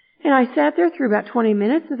 And I sat there through about 20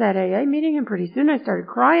 minutes of that AA meeting, and pretty soon I started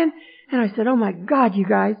crying, and I said, "Oh my God, you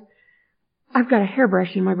guys, I've got a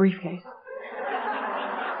hairbrush in my briefcase."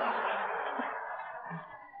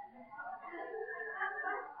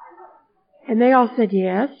 And they all said,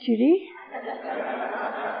 "Yes, Judy."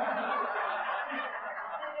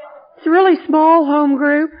 It's a really small home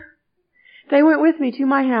group. They went with me to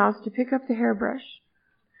my house to pick up the hairbrush,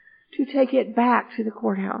 to take it back to the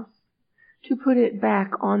courthouse, to put it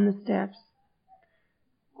back on the steps,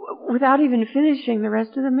 without even finishing the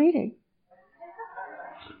rest of the meeting.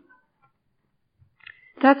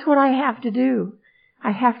 That's what I have to do.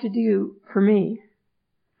 I have to do for me.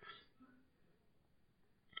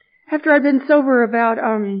 After I'd been sober about,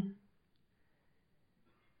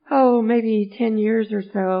 maybe 10 years or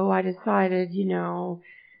so, I decided,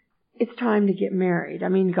 it's time to get married.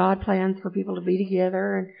 God plans for people to be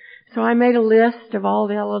together, and so I made a list of all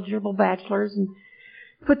the eligible bachelors and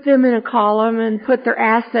put them in a column and put their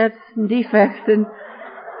assets and defects in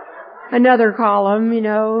another column,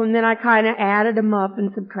 and then I kind of added them up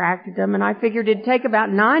and subtracted them, and I figured it'd take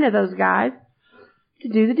about 9 of those guys to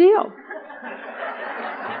do the deal.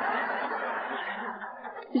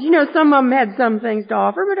 Because, some of them had some things to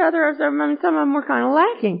offer, but some of them were kind of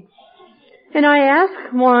lacking. And I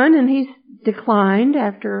asked one, and he declined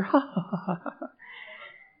after,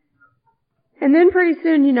 And then pretty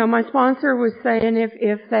soon, my sponsor was saying,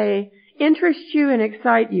 if they interest you and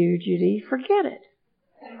excite you, Judy, forget it.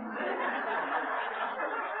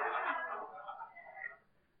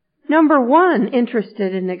 Number one,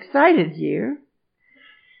 interested and excited you.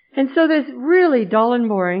 And so this really dull and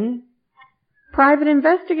boring private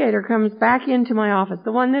investigator comes back into my office,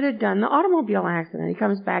 the one that had done the automobile accident. He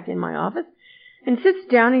comes back in my office and sits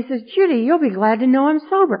down. He says, Judy, you'll be glad to know I'm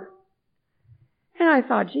sober. And I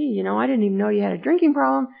thought, gee, I didn't even know you had a drinking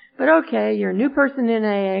problem, but okay, you're a new person in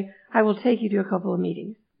AA. I will take you to a couple of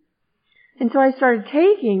meetings. And so I started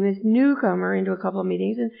taking this newcomer into a couple of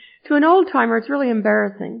meetings, and to an old timer, it's really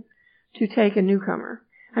embarrassing to take a newcomer.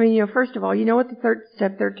 I mean, first of all, you know what the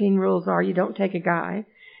Step 13 rules are. You don't take a guy.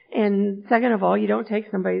 And second of all, you don't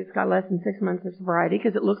take somebody that's got less than 6 months of sobriety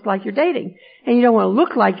because it looks like you're dating. And you don't want to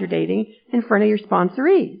look like you're dating in front of your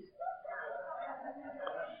sponsorees.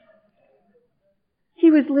 He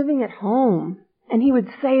was living at home, and he would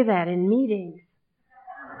say that in meetings.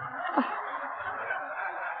 Oh.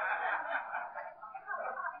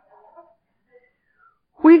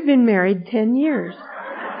 We've been married 10 years.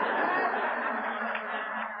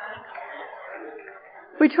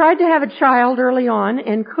 We tried to have a child early on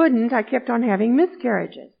and couldn't. I kept on having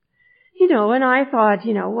miscarriages. And I thought,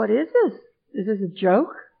 what is this? Is this a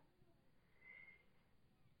joke?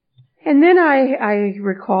 And then I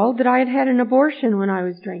recalled that I had had an abortion when I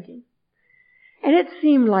was drinking. And it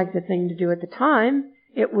seemed like the thing to do at the time.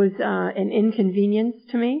 It was an inconvenience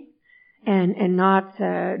to me and not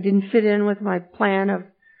didn't fit in with my plan of,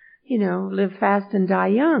 live fast and die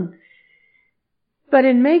young. But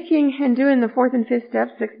in making and doing the 4th and 5th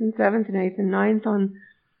steps, 6th and 7th and 8th and 9th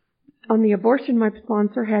on the abortion, my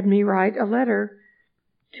sponsor had me write a letter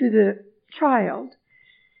to the child.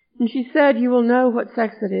 And she said, you will know what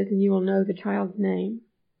sex it is and you will know the child's name.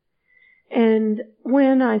 And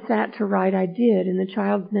when I sat to write, I did. And the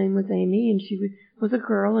child's name was Amy, and she was a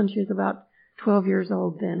girl, and she was about 12 years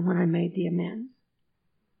old then when I made the amends.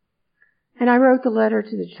 And I wrote the letter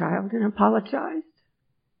to the child and apologized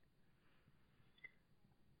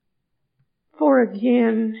for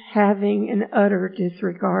again having an utter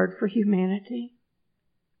disregard for humanity.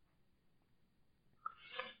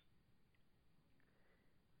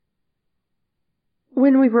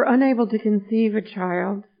 When we were unable to conceive a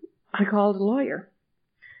child, I called a lawyer.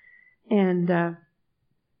 And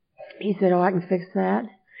he said, I can fix that.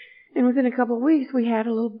 And within a couple of weeks, we had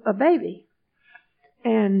a baby.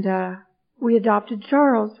 And we adopted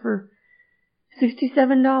Charles for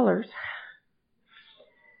 $67.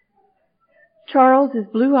 Charles is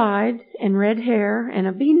blue-eyed and red hair and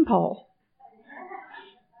a beanpole.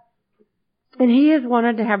 And he has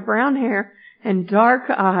wanted to have brown hair and dark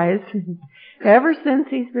eyes ever since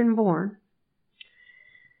he's been born.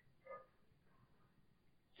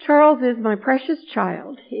 Charles is my precious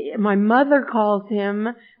child. My mother calls him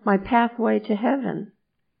my pathway to heaven.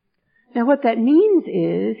 Now what that means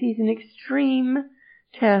is he's an extreme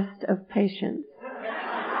test of patience,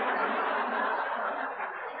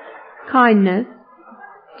 kindness,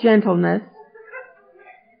 gentleness,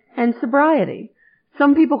 and sobriety.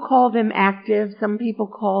 Some people call them active, some people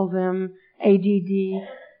call them ADD.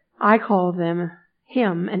 I call him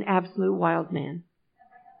an absolute wild man.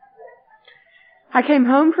 I came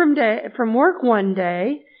home from work one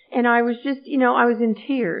day, and I was just, I was in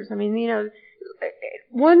tears. I mean,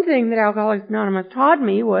 one thing that Alcoholics Anonymous taught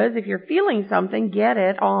me was if you're feeling something, get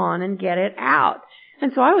it on and get it out.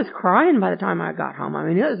 And so I was crying by the time I got home. I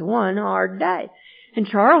mean, it was one hard day. And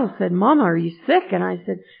Charles said, Mama, are you sick? And I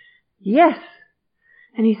said, yes.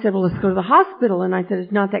 And he said, well, let's go to the hospital. And I said,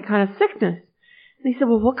 it's not that kind of sickness. And he said,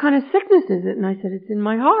 well, what kind of sickness is it? And I said, it's in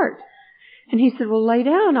my heart. And he said, well, lay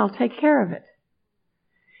down. I'll take care of it.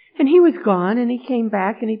 And he was gone, and he came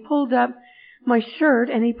back, and he pulled up my shirt,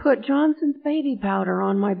 and he put Johnson's baby powder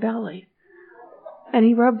on my belly. And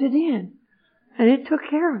he rubbed it in. And it took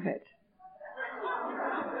care of it.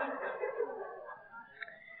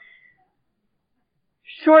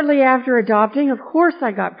 Shortly after adopting, of course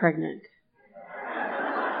I got pregnant.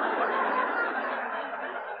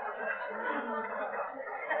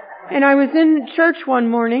 And I was in church one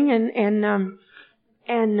morning and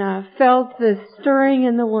felt the stirring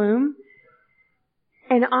in the womb.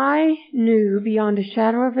 And I knew beyond a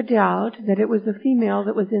shadow of a doubt that it was a female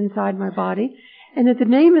that was inside my body, and that the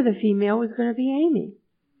name of the female was going to be Amy.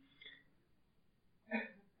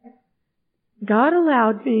 God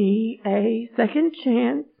allowed me a second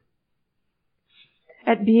chance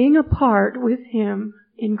at being a part with Him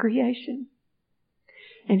in creation.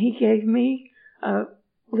 And He gave me a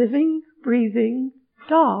living, breathing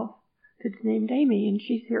doll that's named Amy, and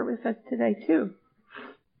she's here with us today too.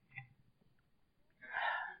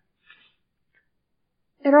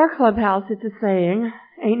 At our clubhouse, it's a saying,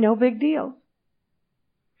 ain't no big deal.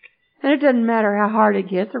 And it doesn't matter how hard it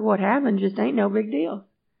gets or what happens, just ain't no big deal.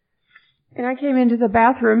 And I came into the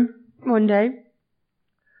bathroom one day,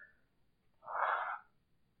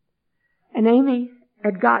 and Amy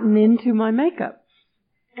had gotten into my makeup.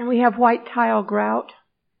 And we have white tile grout.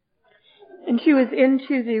 And she was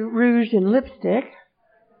into the rouge and lipstick.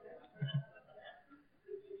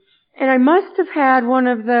 And I must have had one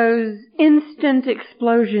of those instant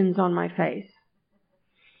explosions on my face.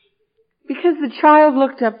 Because the child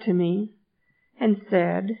looked up to me and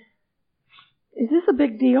said, "Is this a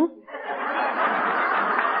big deal?"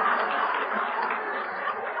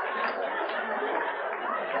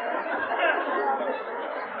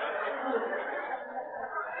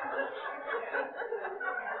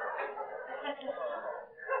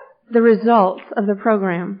 The results of the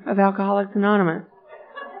program of Alcoholics Anonymous.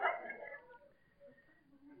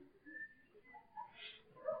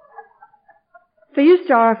 They used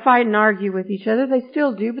to fight and argue with each other. They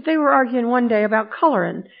still do, but they were arguing one day about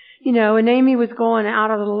coloring. You know, and Amy was going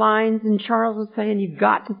out of the lines, and Charles was saying, "You've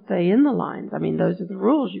got to stay in the lines. I mean, those are the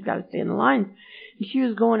rules. You've got to stay in the lines." And she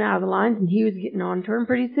was going out of the lines, and he was getting on to her. And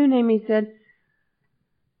pretty soon Amy said,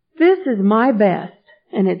 "This is my best,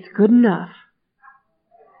 and it's good enough."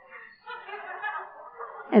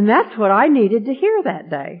 And that's what I needed to hear that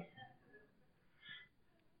day.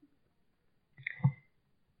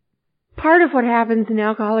 Part of what happens in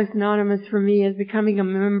Alcoholics Anonymous for me is becoming a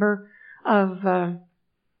member of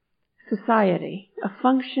society, a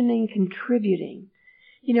functioning, contributing.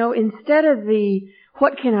 You know, instead of the,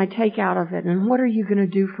 what can I take out of it and what are you going to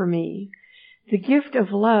do for me? The gift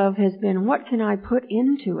of love has been, what can I put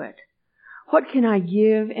into it? What can I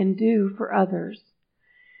give and do for others?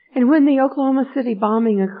 And when the Oklahoma City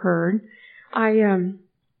bombing occurred, I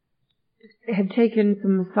had taken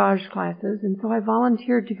some massage classes, and so I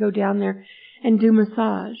volunteered to go down there and do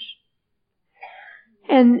massage.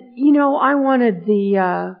 And, you know, I wanted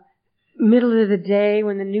the middle of the day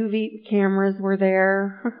when the new cameras were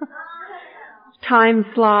there, time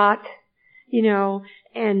slot, you know,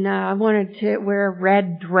 and I wanted to wear a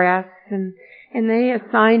red dress, and they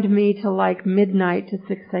assigned me to like midnight to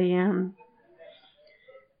 6 a.m.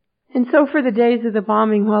 And so for the days of the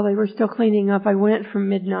bombing, while they were still cleaning up, I went from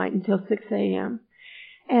midnight until 6 a.m.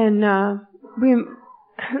 And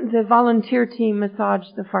the volunteer team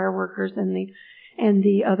massaged the fire workers and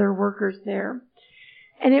the other workers there.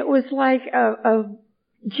 And it was like a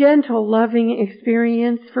gentle, loving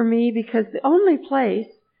experience for me, because the only place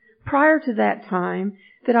prior to that time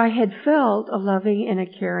that I had felt a loving and a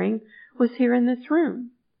caring was here in this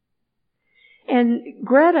room. And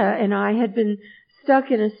Greta and I had been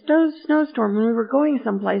stuck in a snowstorm when we were going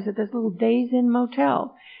someplace at this little Days Inn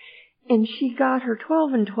motel. And she got her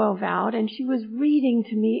 12 and 12 out, and she was reading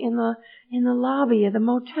to me in the lobby of the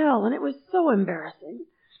motel, and it was so embarrassing.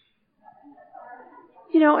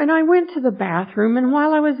 You know, and I went to the bathroom, and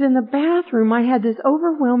while I was in the bathroom, I had this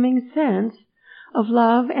overwhelming sense of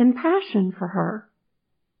love and passion for her.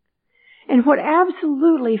 And what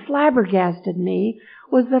absolutely flabbergasted me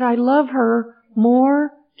was that I love her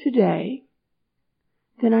more today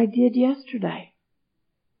than I did yesterday.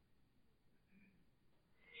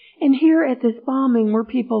 And here at this bombing were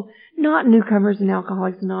people, not newcomers in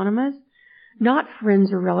Alcoholics Anonymous, not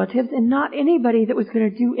friends or relatives, and not anybody that was going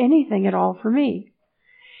to do anything at all for me.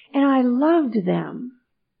 And I loved them.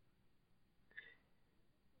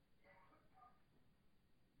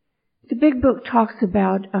 The big book talks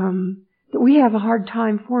about that we have a hard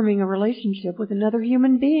time forming a relationship with another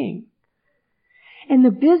human being. And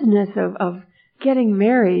the business of getting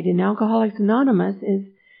married in Alcoholics Anonymous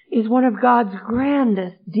is one of God's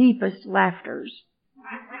grandest, deepest laughters.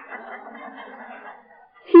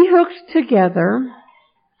 He hooked together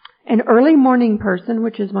an early morning person,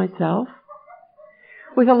 which is myself,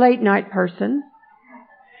 with a late night person.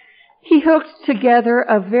 He hooked together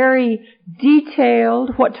a very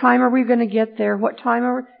detailed, what time are we going to get there? What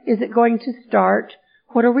time is it going to start?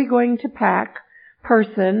 What are we going to pack?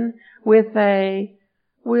 Person with a,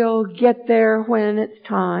 we'll get there when it's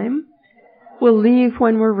time. We'll leave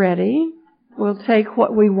when we're ready. We'll take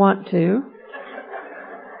what we want to.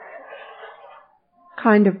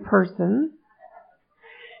 Kind of person.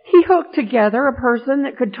 He hooked together a person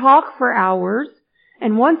that could talk for hours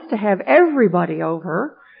and wants to have everybody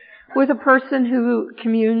over, with a person who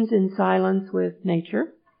communes in silence with nature.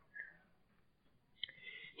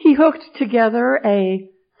 He hooked together a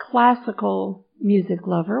classical music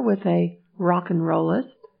lover with a rock and rollist.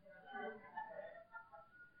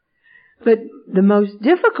 But the most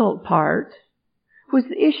difficult part was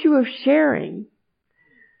the issue of sharing.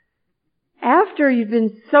 after you've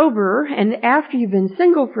been sober and after you've been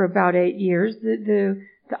single for about 8 years, the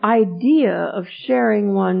idea of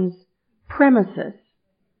sharing one's premises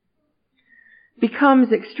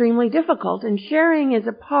becomes extremely difficult, and sharing is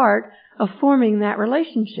a part of forming that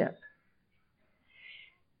relationship.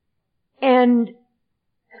 And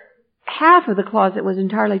half of the closet was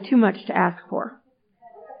entirely too much to ask for.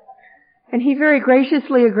 And he very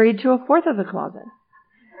graciously agreed to a fourth of the closet.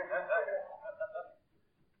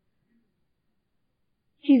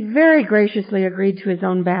 He very graciously agreed to his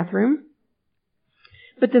own bathroom.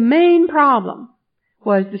 But the main problem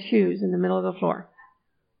was the shoes in the middle of the floor.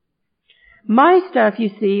 My stuff, you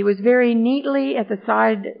see, was very neatly at the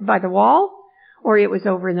side by the wall, or it was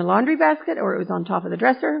over in the laundry basket, or it was on top of the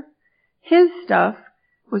dresser. His stuff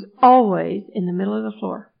was always in the middle of the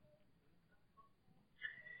floor.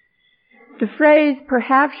 The phrase,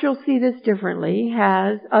 "perhaps you'll see this differently,"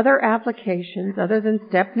 has other applications other than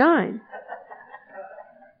step 9.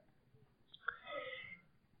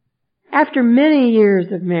 After many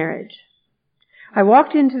years of marriage, I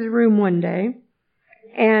walked into the room one day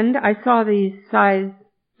and I saw these size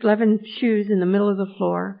 11 shoes in the middle of the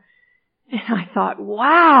floor, and I thought,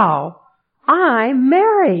 wow, I'm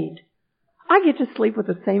married. I get to sleep with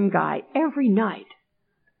the same guy every night.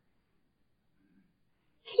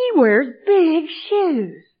 He wears big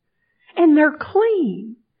shoes, and they're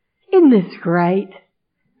clean. Isn't this great?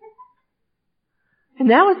 And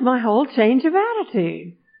that was my whole change of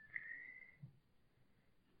attitude.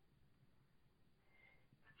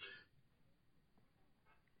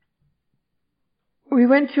 We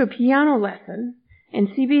went to a piano lesson, and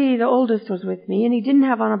CB, the oldest, was with me, and he didn't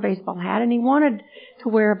have on a baseball hat, and he wanted to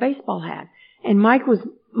wear a baseball hat. And Mike was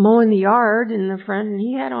mowing the yard in the front, and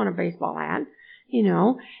he had on a baseball hat, you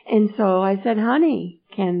know. And so I said, "Honey,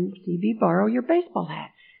 can CB borrow your baseball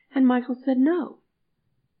hat?" And Michael said no.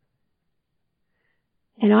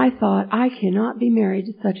 And I thought, I cannot be married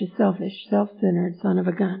to such a selfish, self-centered son of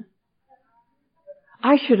a gun.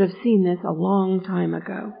 I should have seen this a long time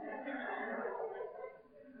ago.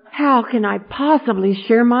 How can I possibly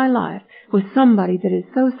share my life with somebody that is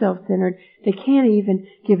so self-centered they can't even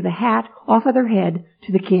give the hat off of their head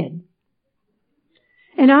to the kid?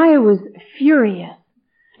 And I was furious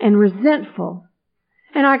and resentful.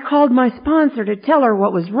 And I called my sponsor to tell her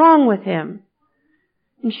what was wrong with him.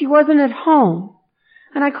 And she wasn't at home.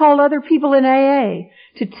 And I called other people in AA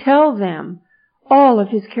to tell them all of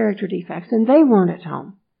his character defects, and they weren't at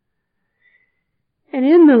home. And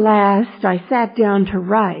in the last, I sat down to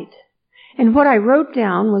write, and what I wrote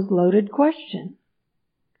down was loaded question.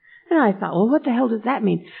 And I thought, well, what the hell does that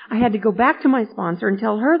mean? I had to go back to my sponsor and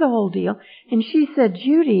tell her the whole deal, and she said,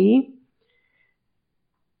 "Judy,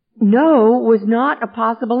 no was not a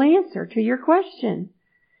possible answer to your question.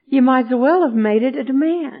 You might as well have made it a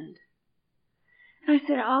demand." And I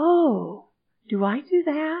said, "Oh, do I do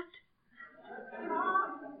that?"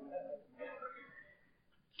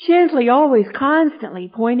 Gently, always,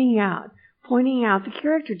 constantly pointing out the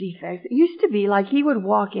character defects. It used to be like he would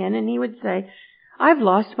walk in and he would say, "I've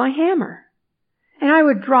lost my hammer." And I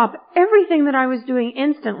would drop everything that I was doing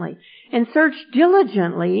instantly and search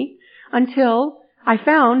diligently until I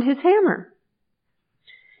found his hammer.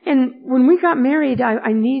 And when we got married,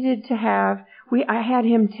 I needed to have, I had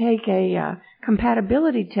him take a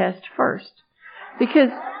compatibility test first, because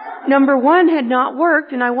number 1 had not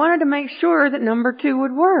worked, and I wanted to make sure that number 2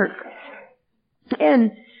 would work.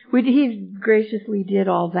 And he graciously did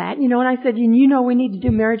all that, you know, and I said, you know, we need to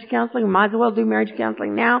do marriage counseling. We might as well do marriage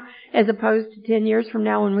counseling now as opposed to 10 years from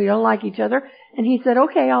now when we don't like each other. And he said,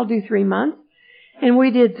 "Okay, I'll do 3 months." And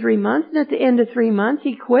we did 3 months, and at the end of 3 months,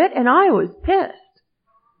 he quit, and I was pissed.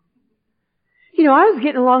 You know, I was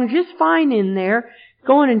getting along just fine in there,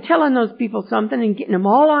 going and telling those people something and getting them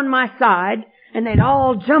all on my side, and they'd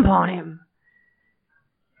all jump on him.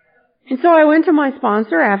 And so I went to my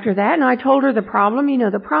sponsor after that, and I told her the problem. You know,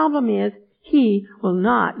 the problem is he will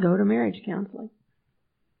not go to marriage counseling.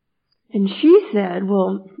 And she said,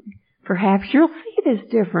 "Well, perhaps you'll see this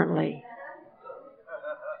differently."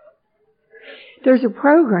 There's a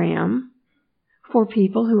program for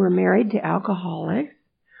people who are married to alcoholics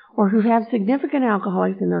or who have significant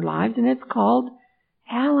alcoholics in their lives, and it's called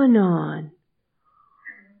Al-Anon.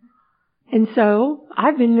 And so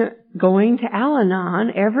I've been going to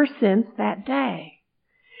Al-Anon ever since that day.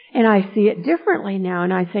 And I see it differently now,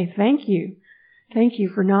 and I say thank you. Thank you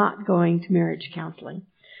for not going to marriage counseling.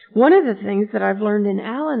 One of the things that I've learned in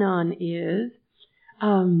Al-Anon is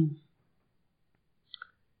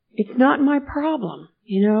it's not my problem,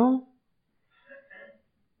 you know.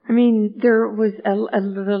 I mean, there was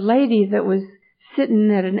the lady that was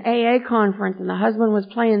sitting at an AA conference, and the husband was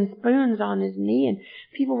playing spoons on his knee, and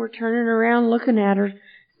people were turning around looking at her,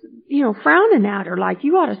 frowning at her like,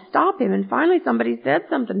 you ought to stop him. And finally somebody said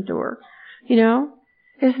something to her.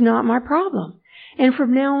 It's not my problem. And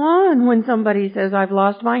from now on, when somebody says, I've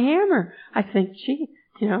lost my hammer, I think, gee,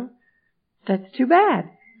 that's too bad.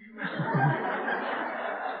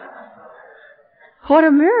 What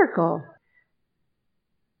a miracle.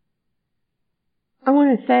 I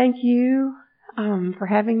want to thank you for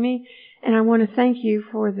having me, and I want to thank you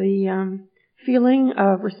for the feeling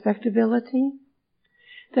of respectability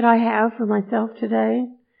that I have for myself today,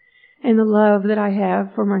 and the love that I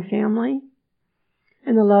have for my family,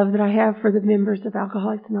 and the love that I have for the members of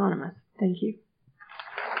Alcoholics Anonymous. Thank you.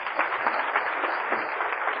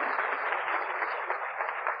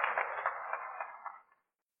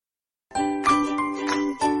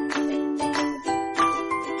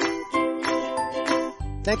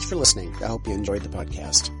 Thanks for listening. I hope you enjoyed the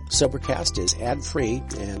podcast. Sobercast is ad-free,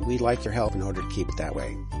 and we'd like your help in order to keep it that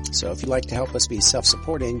way. So if you'd like to help us be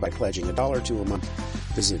self-supporting by pledging $1 or $2 a month,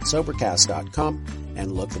 visit Sobercast.com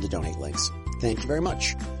and look for the donate links. Thank you very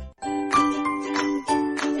much.